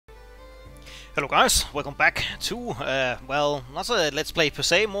Hello guys, welcome back to, well, not a let's play per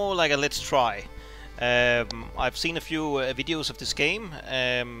se, more like a let's try. I've seen a few videos of this game,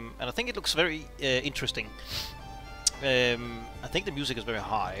 and I think it looks very interesting. I think the music is very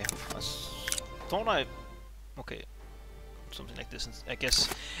high. Okay, something like this, I guess.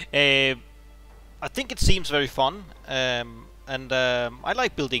 I think it seems very fun, and I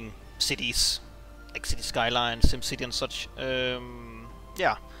like building cities, like City Skylines, SimCity and such.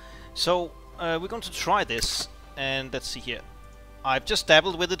 Yeah, so we're going to try this, and let's see here. I've just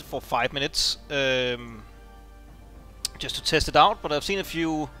dabbled with it for 5 minutes, just to test it out, but I've seen a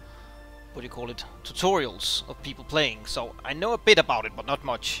few, what do you call it, tutorials of people playing, so I know a bit about it, but not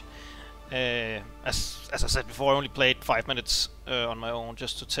much. As I said before, I only played 5 minutes on my own,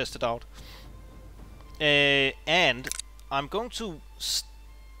 just to test it out. And I'm going to,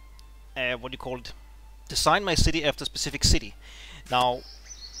 what do you call it, design my city after a specific city. Now,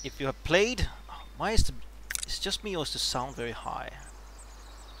 if you have played, why is it's just me or is the sound very high?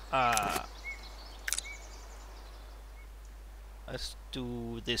 Let's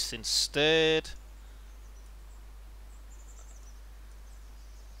do this instead.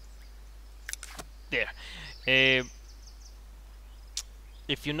 There.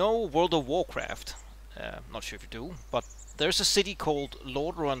 If you know World of Warcraft, not sure if you do, but there's a city called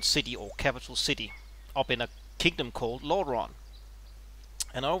Lordaeron City, or Capital City, up in a kingdom called Lordaeron.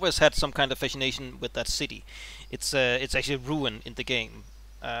 And I always had some kind of fascination with that city. It's actually a ruin in the game,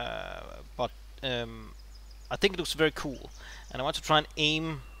 but I think it looks very cool, and I want to try and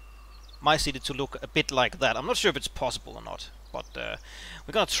aim my city to look a bit like that. I'm not sure if it's possible or not, but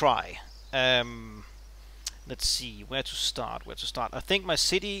we're gonna try. Let's see where to start. I think my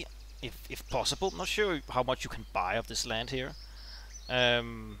city, if possible, I'm not sure how much you can buy of this land here. I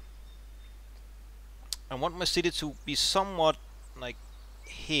want my city to be somewhat like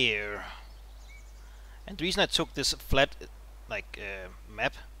here, and the reason I took this flat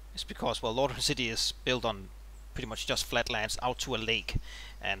map is because, well, Lordaeron City is built on pretty much just flat lands out to a lake,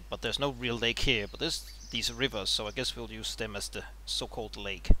 but there's no real lake here, but there's these rivers, so I guess we'll use them as the so-called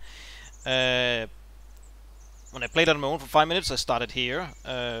lake. When I played on my own for 5 minutes, I started here.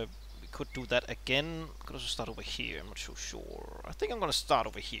 We could do that again. Could also start over here. I'm not so sure. I think I'm gonna start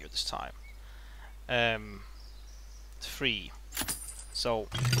over here this time. 3. So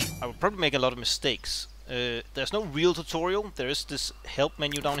I will probably make a lot of mistakes. There's no real tutorial. There is this help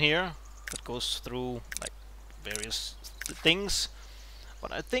menu down here that goes through like various things,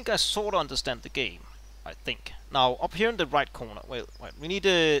 but I think I sort of understand the game. I think. Now up here in the right corner, wait, we need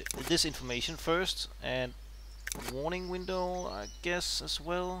this information first, and warning window, I guess, as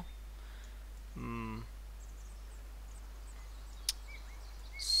well.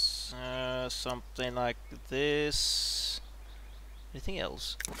 Something like this. Anything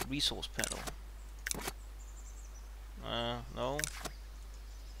else? Resource panel. No.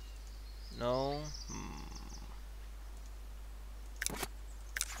 No.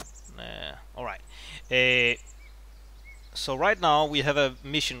 Nah. Alright. So right now we have a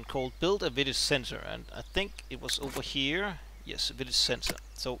mission called Build a Village Center, and I think it was over here. Yes, Village Center.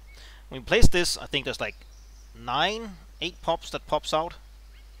 So when we place this, I think there's like 8 pops that pops out.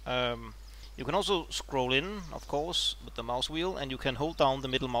 You can also scroll in, of course, with the mouse wheel, and you can hold down the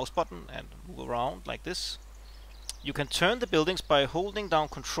middle mouse button and move around like this. You can turn the buildings by holding down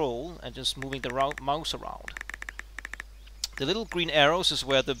Control and just moving the mouse around. The little green arrows is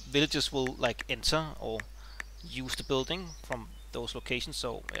where the villagers will like enter or use the building from those locations.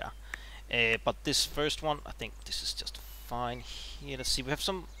 So yeah, but this first one, I think this is just fine here. Let's see, we have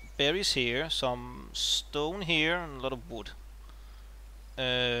some berries here, some stone here, and a lot of wood.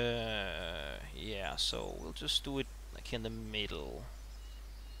 Yeah, so we'll just do it like in the middle.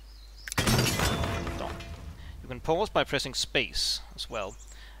 Done. You can pause by pressing space as well.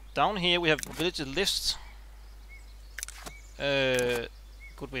 Down here we have villager list. Good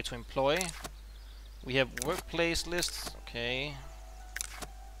way to employ. We have workplace lists. Okay.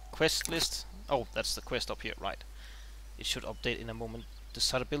 Quest list. Oh, that's the quest up here, right? It should update in a moment.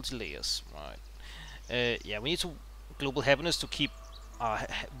 Desirability layers, right? Yeah, we need to global happiness to keep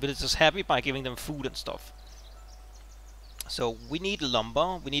villagers happy by giving them food and stuff. So we need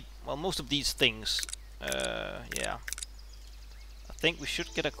lumber. We need, well, most of these things. Yeah. I think we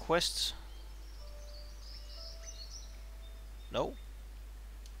should get a quest. No?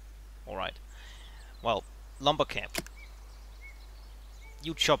 Alright. Well, lumber camp.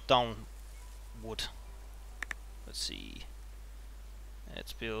 You chop down wood. Let's see.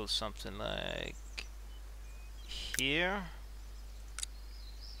 Let's build something like here.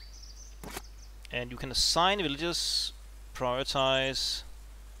 And you can assign villages, prioritize,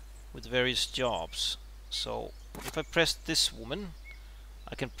 with various jobs. So if I press this woman,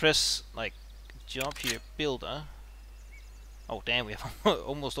 I can press like job here, builder. Oh damn, we have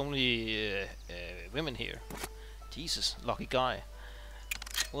almost only women here. Jesus, lucky guy.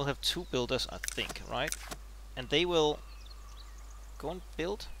 We'll have 2 builders, I think, right? And they will go and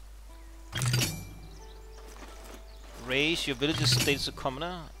build. Raise your village's status of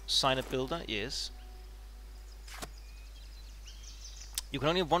commoner. Sign a builder, yes. You can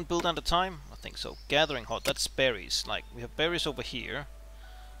only have 1 builder at a time? I think so. Gathering hut, that's berries. Like, we have berries over here.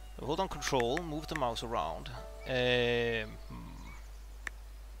 So hold on control, move the mouse around.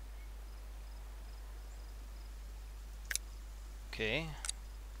 Okay,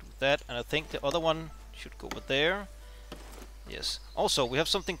 do that, and I think the other one should go over there. Yes. Also, we have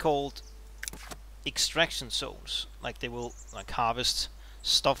something called extraction zones. Like, they will like harvest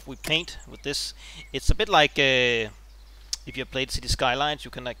stuff we paint with this. It's a bit like if you played City Skylines,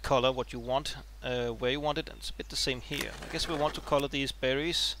 you can like color what you want, where you want it, and it's a bit the same here. I guess we want to color these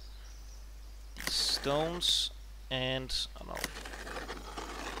berries, these stones, and I don't know,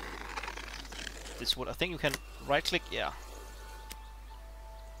 this wood. I think you can right click, yeah.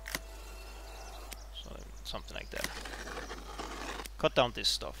 So something like that. Cut down this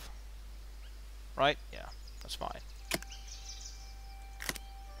stuff. Right? Yeah, that's fine.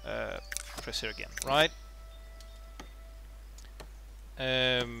 Press here again. Right?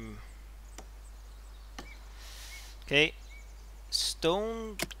 Okay.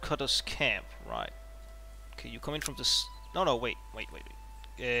 Stone Cutter's Camp. Right. Okay, you come in from this. No, wait.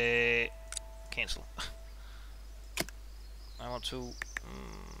 Cancel. I want to.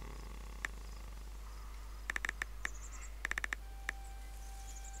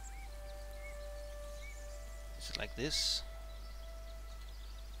 Is it like this?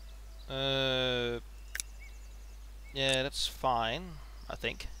 Yeah, that's fine, I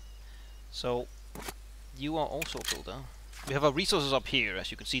think. So, you are also a builder. We have our resources up here,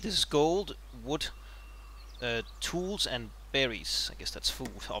 as you can see. This is gold, wood, tools, and berries. I guess that's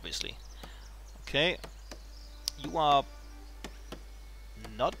food, obviously. Okay. You are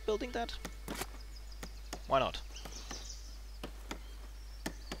not building that? Why not?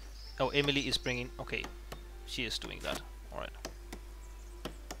 Oh, Emily is bringing... Okay, she is doing that. Alright.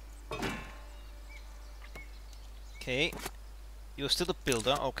 Okay. You're still a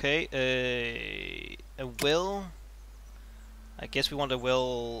builder. Okay. A well... I guess we want a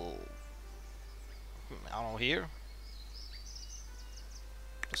well... I don't know, here.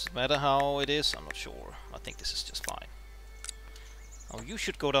 Does it matter how it is? I'm not sure. I think this is just fine. Oh, you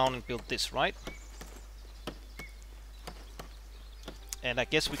should go down and build this, right? And I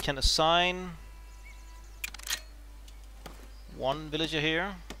guess we can assign 1 villager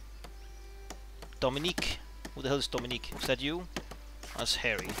here. Dominique. Who the hell is Dominique? Is that you? That's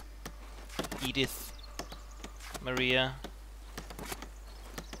Harry. Edith. Maria.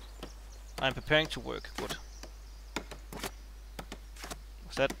 I'm preparing to work. Good.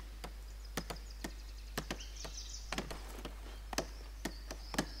 What's that?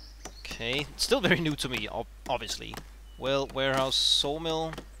 Okay. It's still very new to me, obviously. Well, warehouse,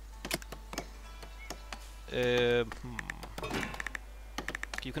 sawmill. You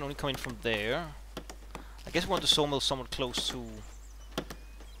can only come in from there. I guess we want the sawmill somewhat close to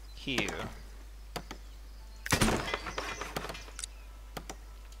here.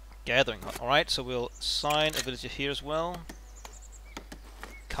 Gathering hut. Alright, so we'll assign a villager here as well.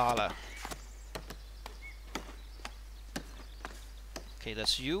 Carla. Okay,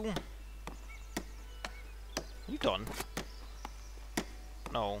 that's you. You done?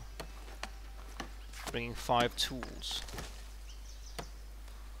 No. Bringing 5 tools.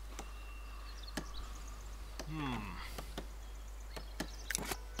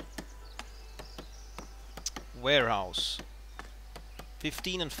 Warehouse.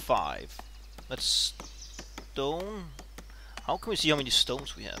 15 and 5. That's stone. How can we see how many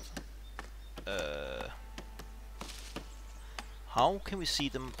stones we have? How can we see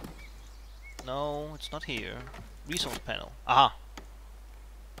them? No, it's not here. Resource panel. Aha!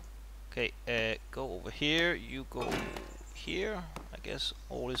 Okay, go over here. You go here. I guess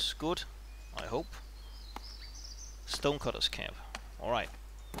all is good. I hope. Stonecutter's Camp. Alright.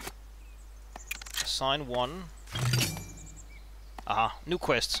 Assign 1. Aha, new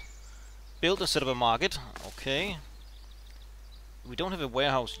quest. Build and set up a market. Okay. We don't have a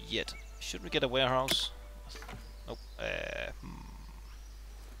warehouse yet. Should we get a warehouse? Nope.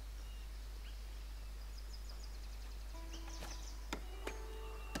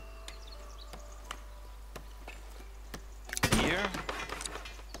 Here.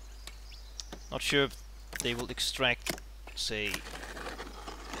 Not sure if they will extract, say,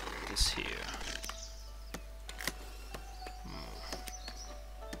 this here?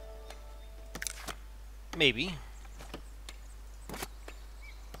 Maybe.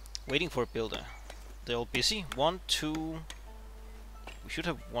 Waiting for a builder. They're all busy. 1, 2. We should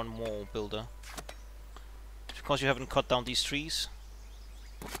have one more builder. Because you haven't cut down these trees.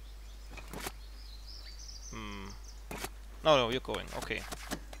 No, you're going. Okay.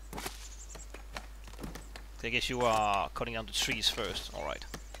 I guess you are cutting down the trees first. Alright.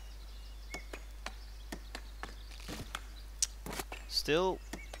 Still.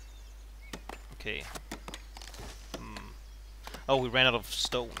 Okay. Oh, we ran out of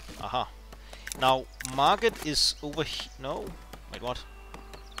stone. Aha. Now, market is over here. No? Wait, what?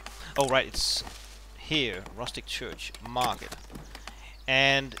 Oh, right, it's here. Rustic church. Market.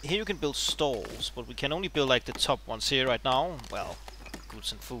 And here you can build stalls, but we can only build like the top ones here right now. Well,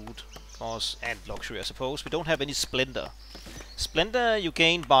 goods and food, of course, and luxury, I suppose. We don't have any splendor. Splendor you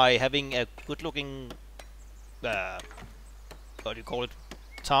gain by having a good-looking, what do you call it?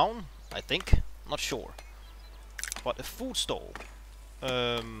 Town, I think. Not sure. But a food stall.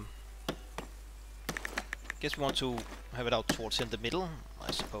 Guess we want to have it out towards in the middle,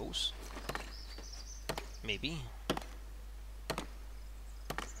 I suppose. Maybe.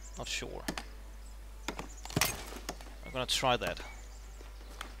 Not sure. I'm gonna try that.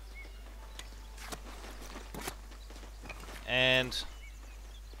 And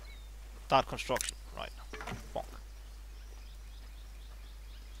start construction. Right. Bonk.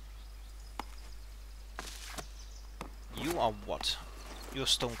 You are what? You're a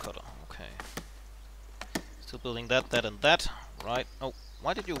stone cutter. Okay. Still building that, that, and that. Right. Oh,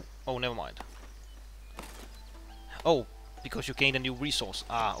 why did you... Oh, never mind. Oh, because you gained a new resource.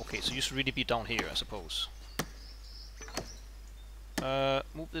 Ah, okay. So you should really be down here, I suppose.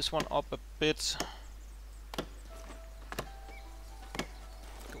 Move this one up a bit.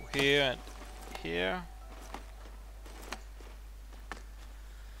 Go here and here.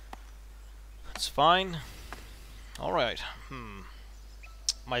 That's fine. Alright.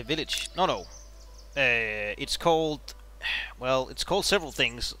 My village. No. It's called... Well, it's called several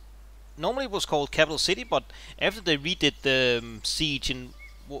things. Normally it was called Capital City, but after they redid the siege in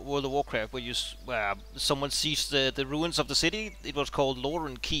World of Warcraft, where someone sieged the ruins of the city, it was called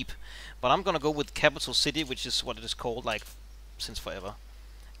Lordaeron Keep. But I'm gonna go with Capital City, which is what it is called, like, since forever.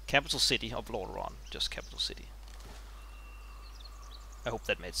 Capital City of Lordaeron. Just Capital City. I hope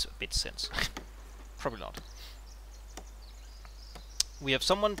that makes a bit sense. Probably not. We have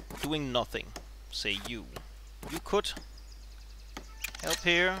someone doing nothing. Say you. You could help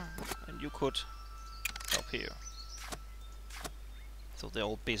here, and you could help here. So they're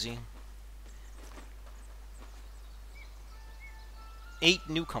all busy. 8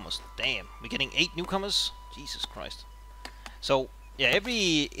 newcomers. Damn, we're getting 8 newcomers? Jesus Christ. So, yeah,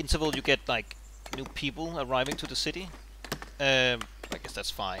 every interval you get, like, new people arriving to the city. I guess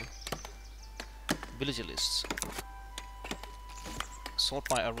that's fine. Villager lists. Sort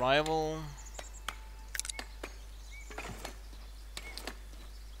by arrival.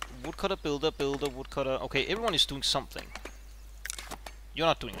 Woodcutter, builder, woodcutter. Okay, everyone is doing something. You're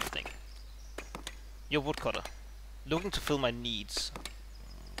not doing anything. You're woodcutter. Looking to fill my needs.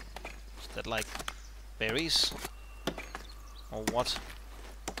 Is that like berries? Or what?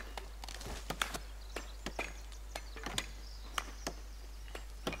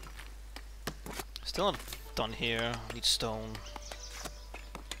 Still not done here. Need stone.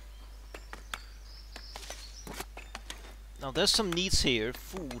 Now there's some needs here.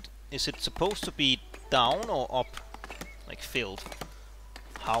 Food. Is it supposed to be down or up? Like filled?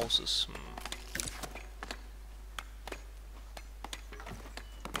 Houses.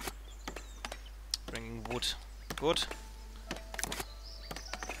 Bringing wood. Good.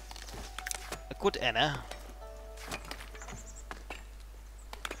 A good Anna.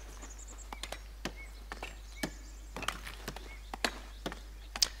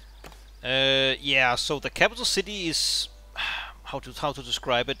 Yeah, so the capital city is... How to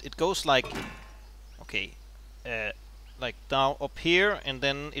describe it? It goes like... Okay. Like down up here, and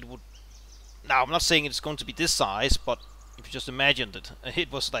then it would... Now, I'm not saying it's going to be this size, but if you just imagined it,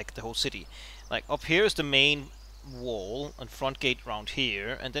 it was like the whole city. Like, up here is the main wall, and front gate around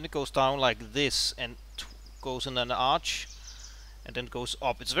here, and then it goes down like this, and goes in an arch, and then goes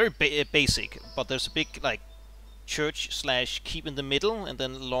up. It's very basic, but there's a big, like, church slash keep in the middle, and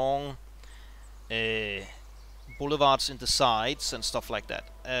then long boulevards in the sides, and stuff like that.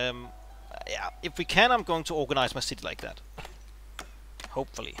 Yeah, if we can, I'm going to organize my city like that.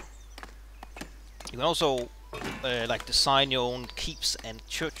 Hopefully. You can also like design your own keeps and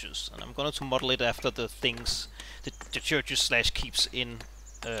churches, and I'm going to model it after the things, the churches slash keeps in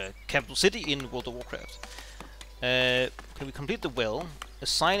capital city in World of Warcraft. Can we complete the well?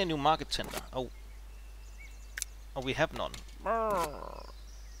 Assign a new market tender. Oh, we have none.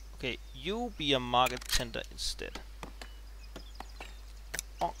 Okay, you be a market tender instead.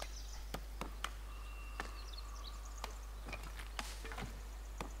 Bonk.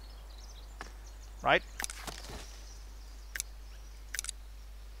 Right?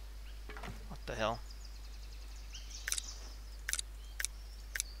 What the hell?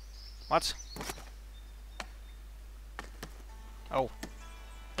 What? Oh,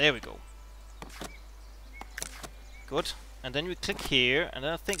 there we go. Good. And then we click here, and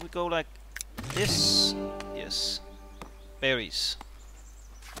then I think we go like this. Yes. Berries.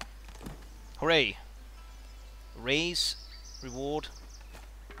 Hooray. Raise. Reward.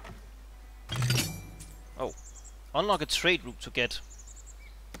 Oh. Unlock a trade route to get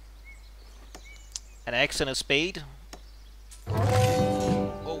an axe and a spade.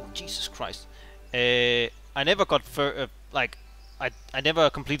 Oh, Jesus Christ. I never got like I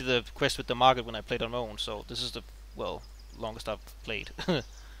never completed the quest with the market when I played on my own, so this is the longest I've played.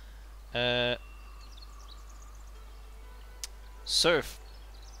 Surf.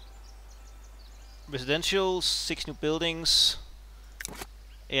 Residential, 6 new buildings.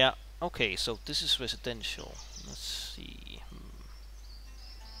 Yeah, okay, so this is residential. Let's see.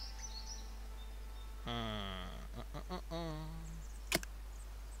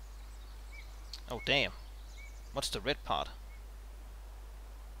 Oh damn. What's the red part?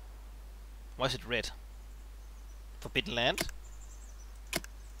 Why is it red? Forbidden land?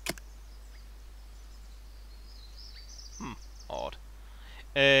 Odd.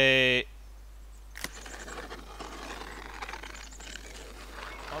 Not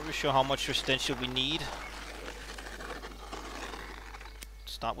really sure how much residential we need.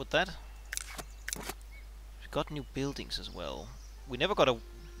 Start with that. We got new buildings as well. We never got a...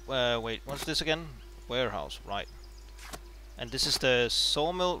 wait, what's this again? Warehouse, right. And this is the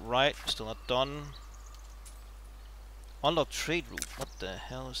sawmill, right, still not done. Unlock trade route, what the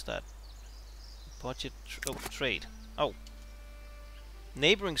hell is that? Budget, trade. Oh.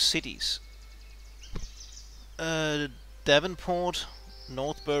 Neighboring cities. Davenport,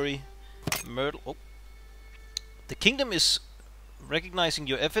 Northbury, Myrtle. Oh. The kingdom is recognizing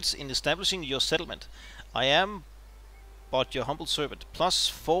your efforts in establishing your settlement. I am but your humble servant. Plus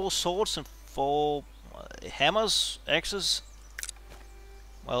 4 swords and 4 hammers, axes.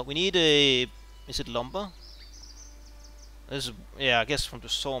 Well, we need a... is it lumber? This is, yeah, I guess from the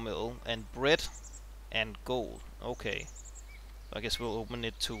sawmill. And bread and gold. Okay. I guess we'll open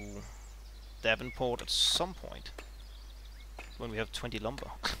it to Davenport at some point. When we have 20 lumber.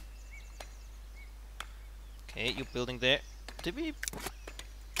 Okay, you're building there. Didn't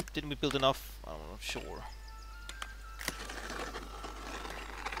we build enough? I'm not sure.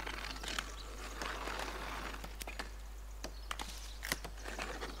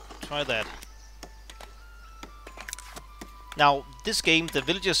 Try that. Now, this game, the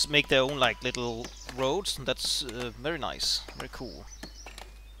villagers make their own like little roads, and that's very nice, very cool.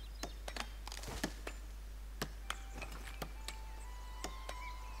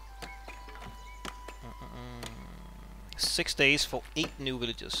 Mm-mm. 6 days for 8 new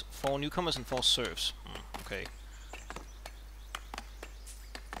villages, 4 newcomers and 4 serfs. Okay.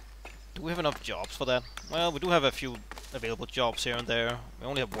 Do we have enough jobs for that? Well, we do have a few available jobs here and there. We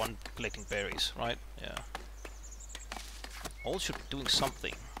only have 1 collecting berries, right? Yeah. All should be doing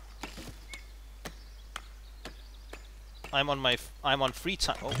something. I'm on free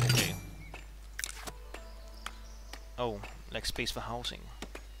time. Oh, okay. Oh, like space for housing.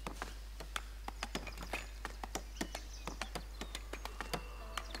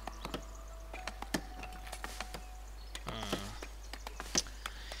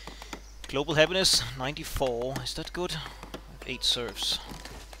 Global happiness 94. Is that good? I have 8 serfs.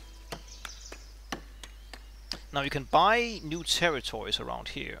 Now you can buy new territories around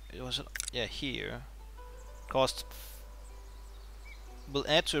here. It was here. Cost will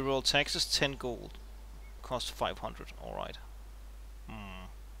add to rural taxes 10 gold. Cost 500. All right.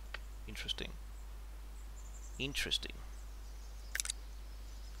 Interesting. Interesting.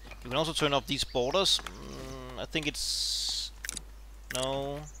 You can also turn off these borders. I think it's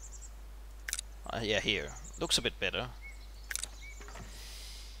no. Yeah, here looks a bit better.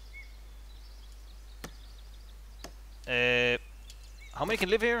 How many can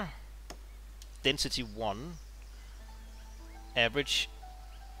live here? Density 1. Average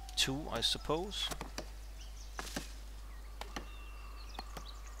 2, I suppose.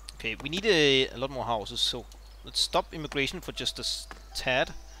 Okay, we need a lot more houses, so let's stop immigration for just a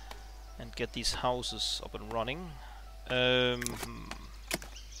tad and get these houses up and running.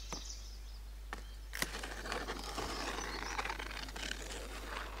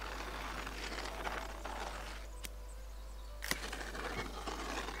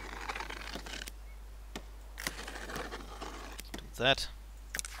 that.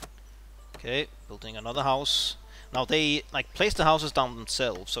 Okay, building another house. Now they like place the houses down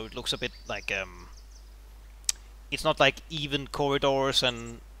themselves, so it looks a bit like it's not like even corridors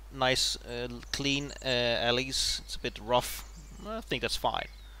and nice clean alleys. It's a bit rough. I think that's fine.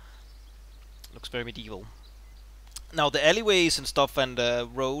 Looks very medieval. Now the alleyways and stuff and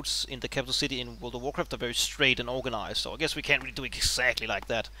roads in the capital city in World of Warcraft are very straight and organized, so I guess we can't really do it exactly like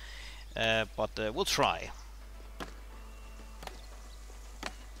that, but we'll try.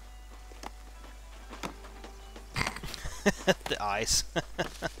 The eyes.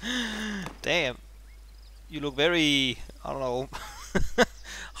 Damn. You look very, I don't know,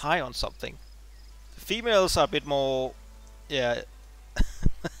 high on something. The females are a bit more, yeah,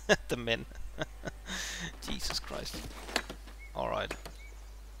 the men. Jesus Christ. Alright.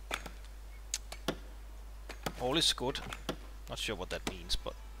 All is good. Not sure what that means,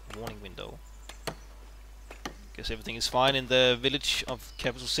 but warning window. Guess everything is fine in the village of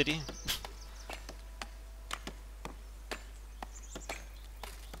Capital City.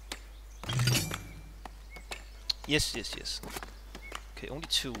 Yes, yes, yes. Okay, only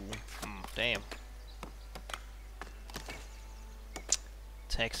 2. Damn.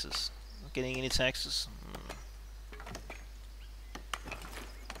 Taxes. Not getting any taxes.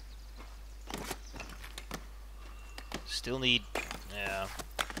 Still need, yeah,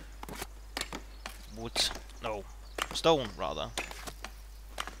 wood. No, stone rather.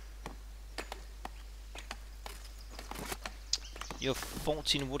 You have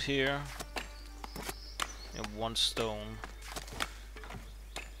 14 wood here. You have 1 stone.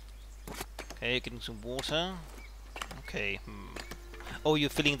 Okay, getting some water. Okay. Oh,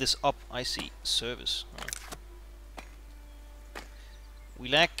 you're filling this up. I see. Service. We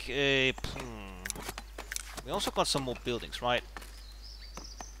lack. We also got some more buildings, right?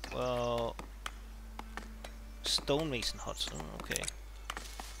 Well, stonemason huts. Oh, okay.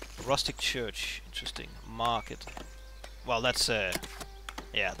 Rustic church. Interesting. Market. Well, that's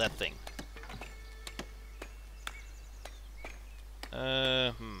yeah, that thing.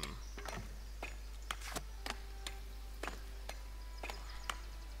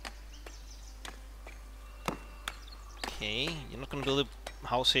 Okay, you're not gonna build a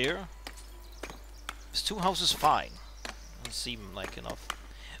house here. Is 2 houses fine? Doesn't seem like enough.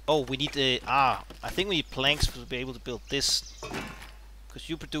 Oh, we need I think we need planks to be able to build this. Because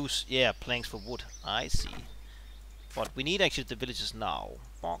you produce, yeah, planks for wood. I see. But we need actually the villages now.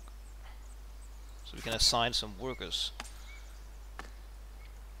 Bonk. So we can assign some workers.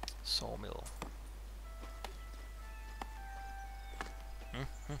 Sawmill.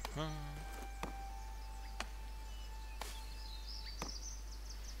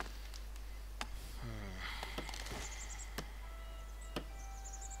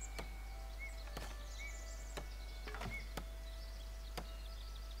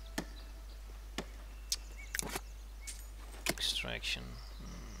 Extraction.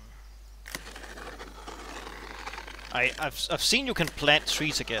 I've seen you can plant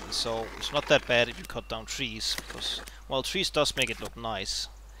trees again, so it's not that bad if you cut down trees, because well, trees does make it look nice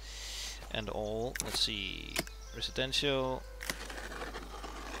and all. Let's see, residential.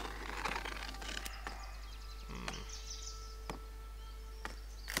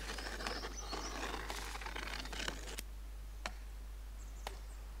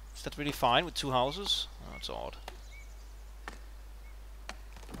 Is that really fine with 2 houses? Oh, that's odd.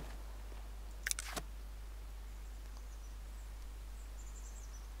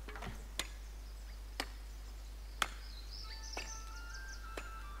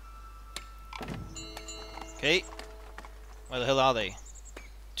 Okay, where the hell are they?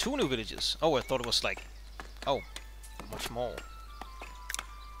 2 new villages. Oh, I thought it was like, oh, much more.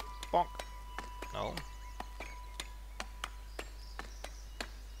 Bonk. No.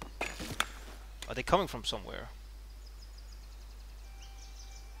 Are they coming from somewhere?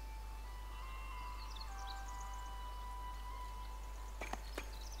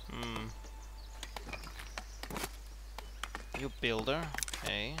 New builder.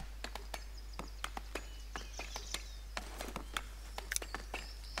 Okay.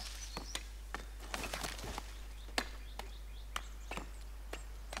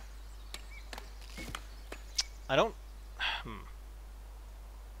 I don't...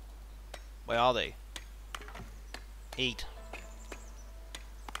 Where are they? 8.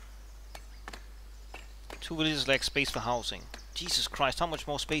 2 villages lack space for housing. Jesus Christ, how much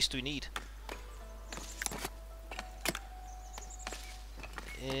more space do we need?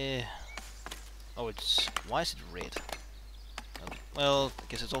 Oh, it's... Why is it red? Well, I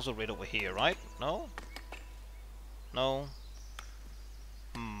guess it's also red over here, right? No? No?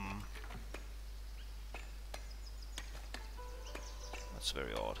 That's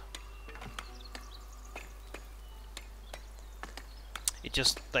very odd. It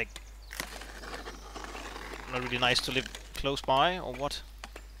just like not really nice to live close by, or what?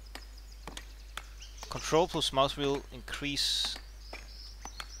 Control plus mouse wheel increase.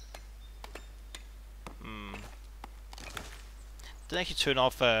 Didn't actually turn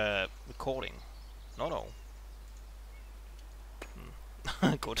off recording. No.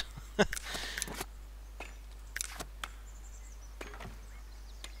 Good.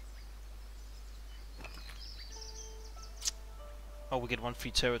 Oh, we get 1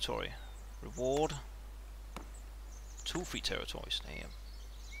 free territory. Reward. 2 free territories. Damn.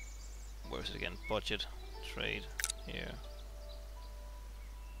 Where is it again? Budget. Trade. Here.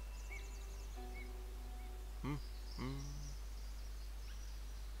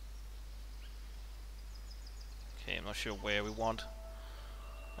 Okay, I'm not sure where we want.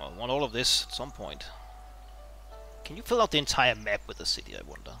 Well, I want all of this at some point. Can you fill out the entire map with the city, I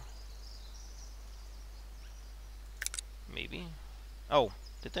wonder? Maybe. Oh,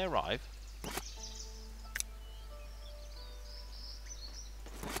 did they arrive?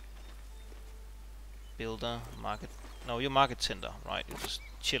 Builder, market. No, you're market tender, right? You're just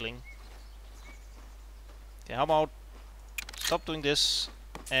chilling. Okay, how about stop doing this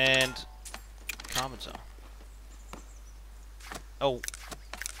and carpenter. Oh,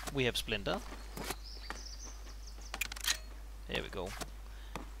 we have Splinter. There we go.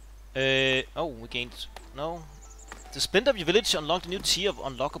 Oh, we gained... No. The Splinter of your village unlocked a new tier of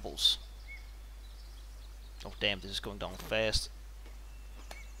unlockables. Oh damn, this is going down fast.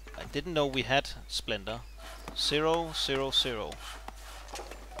 I didn't know we had Splendor. 0, 0, 0.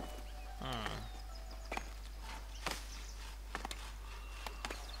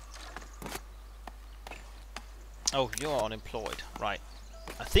 Oh, you're unemployed. Right.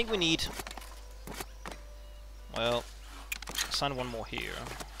 I think we need... Well, assign 1 more here.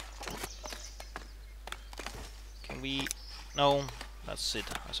 Can we... No, that's it,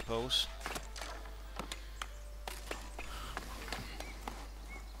 I suppose.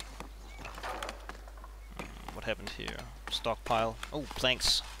 What happened here? Stockpile. Oh,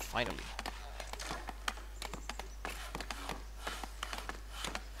 planks. Finally.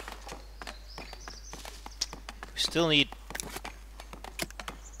 We still need...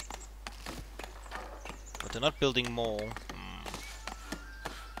 But they're not building more.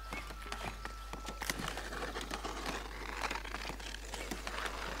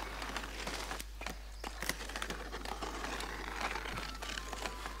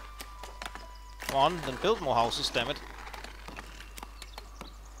 Come on, then build more houses, damn it.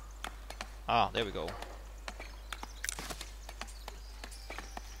 Ah, there we go.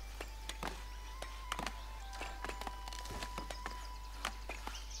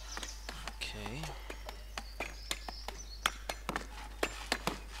 Okay.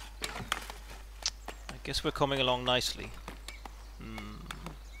 I guess we're coming along nicely.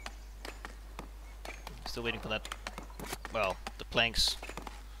 Still waiting for that. Well, the planks.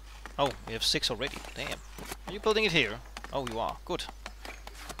 Oh, we have 6 already. Damn. Are you building it here? Oh, you are. Good.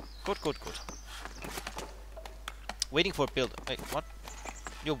 Good, good, good. Waiting for a build. Wait, what?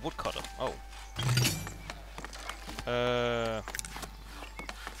 You're woodcutter. Oh.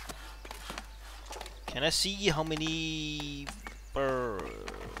 Can I see how many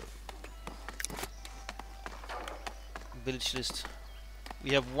village list?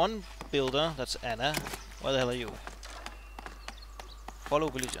 We have 1 builder. That's Anna. Where the hell are you? Follow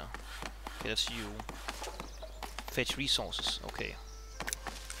villager. Okay, that's you. Fetch resources. Okay.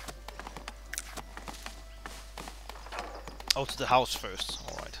 Oh, to the house first.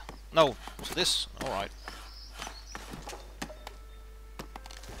 Alright. No, to this. Alright.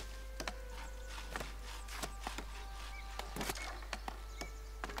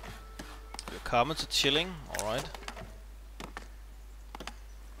 Your comments are chilling. Alright.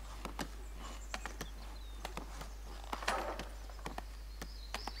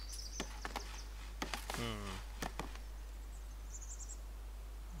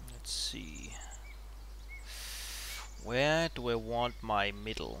 Where do I want my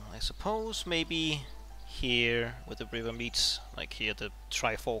middle? I suppose maybe here where the river meets, like here the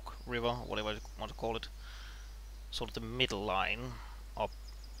Trifork River, whatever you want to call it. Sort of the middle line up.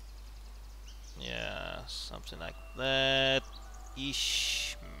 Yeah, something like that.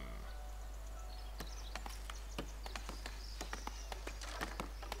 Ish.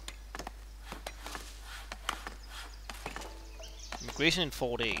 Immigration in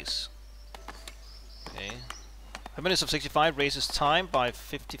 4 days. Okay. Permanence of 65 raises time by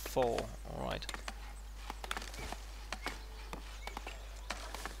 54. Alright.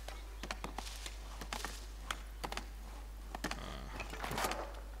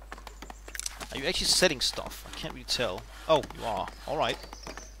 Are you actually selling stuff? I can't really tell. Oh, you are. Alright.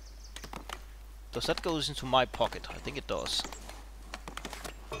 Does that go into my pocket? I think it does.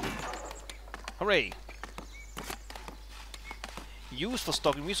 Hooray! Used for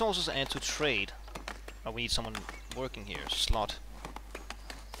stocking resources and to trade. Oh, we need someone working here. Slot.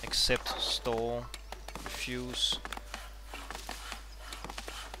 Accept. Store. Refuse.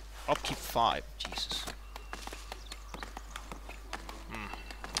 Upkeep 5. Jesus.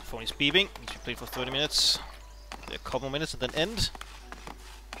 Phone is beeping. Need to play for 30 minutes. A couple minutes and then end.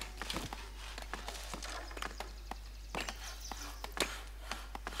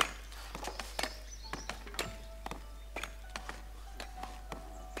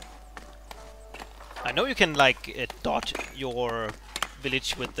 I know you can like dot your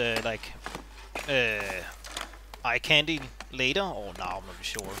village with the like eye candy later, or now I'm not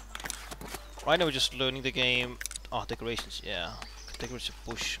sure. Right now we're just learning the game. Oh, decorations, yeah. Decorative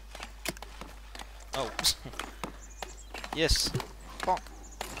bush. Oh. Yes. Fuck.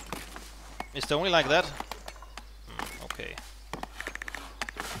 Is it only like that? Okay.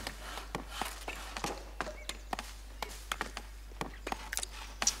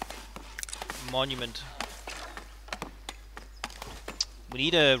 Monument. We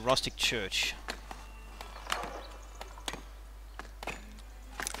need a rustic church.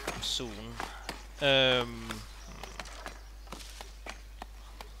 Soon.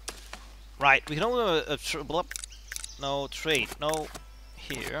 Right, we can only no trade, no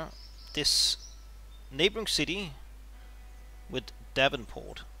here. This neighboring city with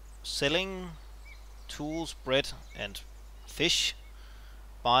Davenport, selling tools, bread, and fish.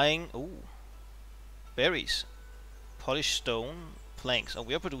 Buying berries, polished stone, planks. Oh,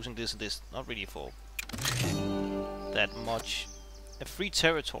 we are producing this and this. Not really for that much. A free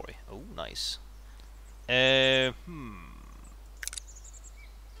territory. Oh, nice.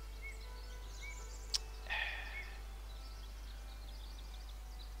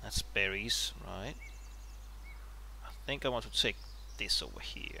 That's berries, right? I think I want to take this over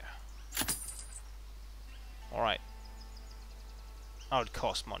here. Alright. Oh, it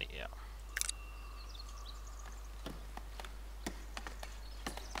costs money, yeah.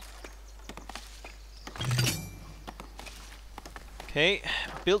 Okay,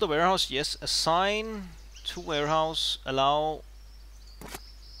 build a warehouse, yes. Assign to warehouse, allow...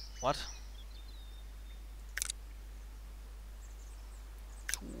 What?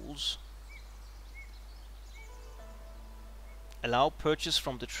 Tools. Allow purchase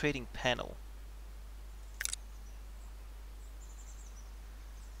from the trading panel.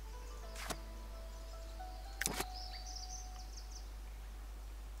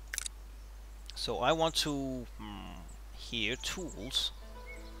 So I want to here tools.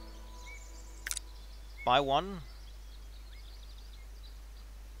 Buy one.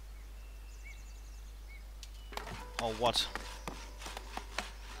 Or what?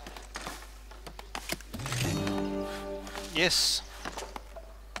 Yes.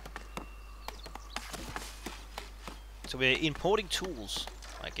 So we're importing tools,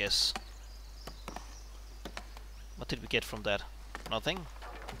 I guess. What did we get from that? Nothing?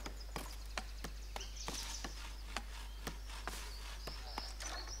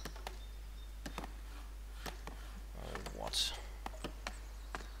 What?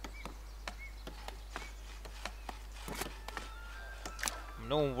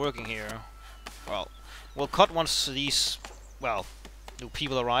 No one working here. Well, we'll cut once these, well, new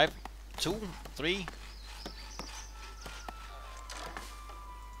people arrive. 2, 3.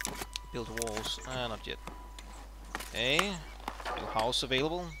 Build walls. Not yet. Okay. New house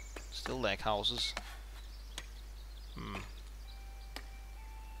available. Still lack houses.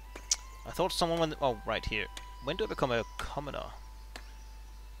 I thought someone went... Oh, right here. When do I become a commoner?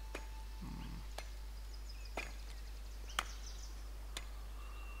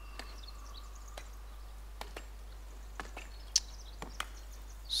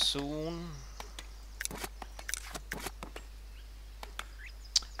 Soon.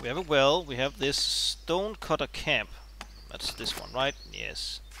 We have a well. We have this stone cutter camp. That's this one, right?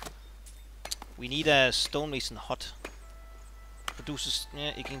 Yes. We need a stonemason hut. Produces,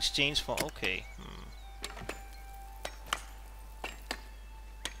 yeah, you can exchange for, okay.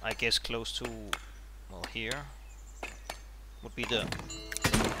 I guess close to, well, here would be the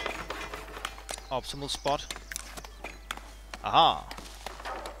optimal spot. Aha!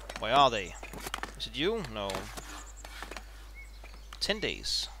 Where are they? Is it you? No. 10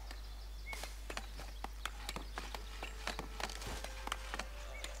 days.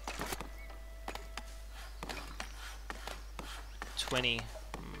 20.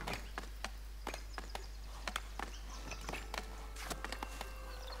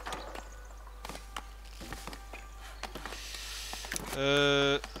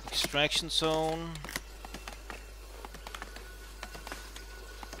 Extraction zone.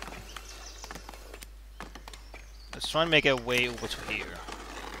 Let's try and make our way over to here.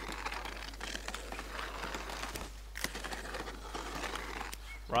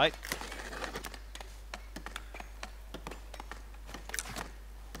 Right.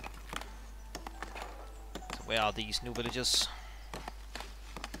 So where are these new villages?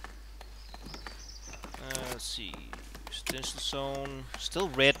 Let's see. Residential zone. Still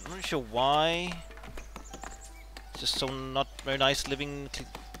red. I'm not sure why. Just so not very nice living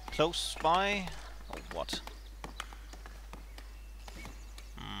close by. Or what?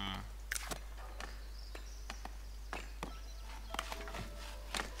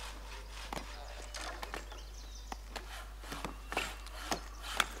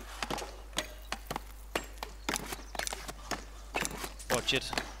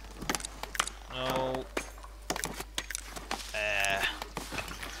 Budget. No.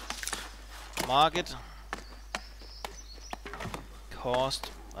 Market.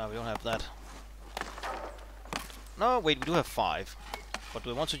 Cost. We don't have that. No, wait, we do have 5. But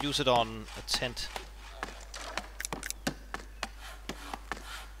we want to use it on a tent.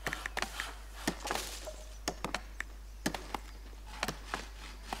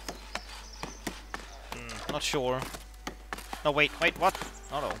 Not sure. No, wait, what?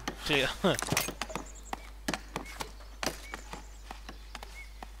 Oh no, clear.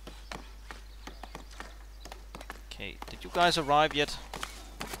 Okay, did you guys arrive yet?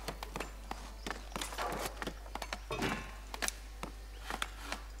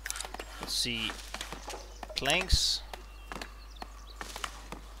 Let's see. Planks.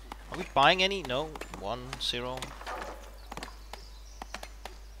 Are we buying any? No. 1, 0.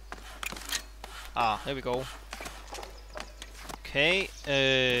 Ah, there we go. Okay,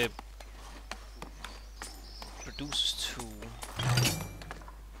 produces 2.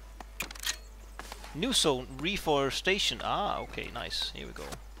 New zone, reforestation. Ah, okay, nice. Here we go.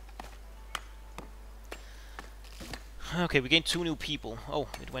 Okay, we gained 2 new people. Oh,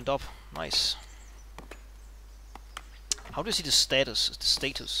 it went up. Nice. How do you see the status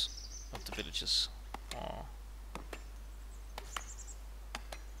of the villages? Oh.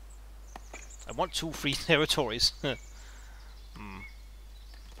 I want 2 free territories.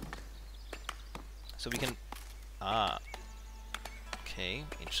 So we can... Ah. Okay,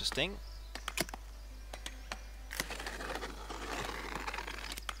 interesting.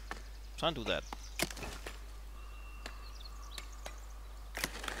 Try and do that.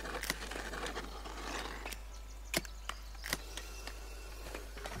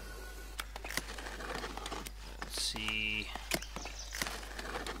 Let's see...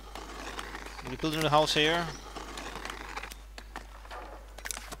 Can we build a new house here?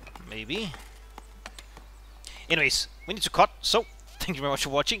 Maybe. Anyways, we need to cut, so thank you very much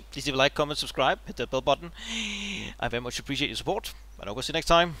for watching. Please leave a like, comment, subscribe, hit that bell button. I very much appreciate your support, and I'll see you next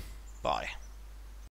time. Bye.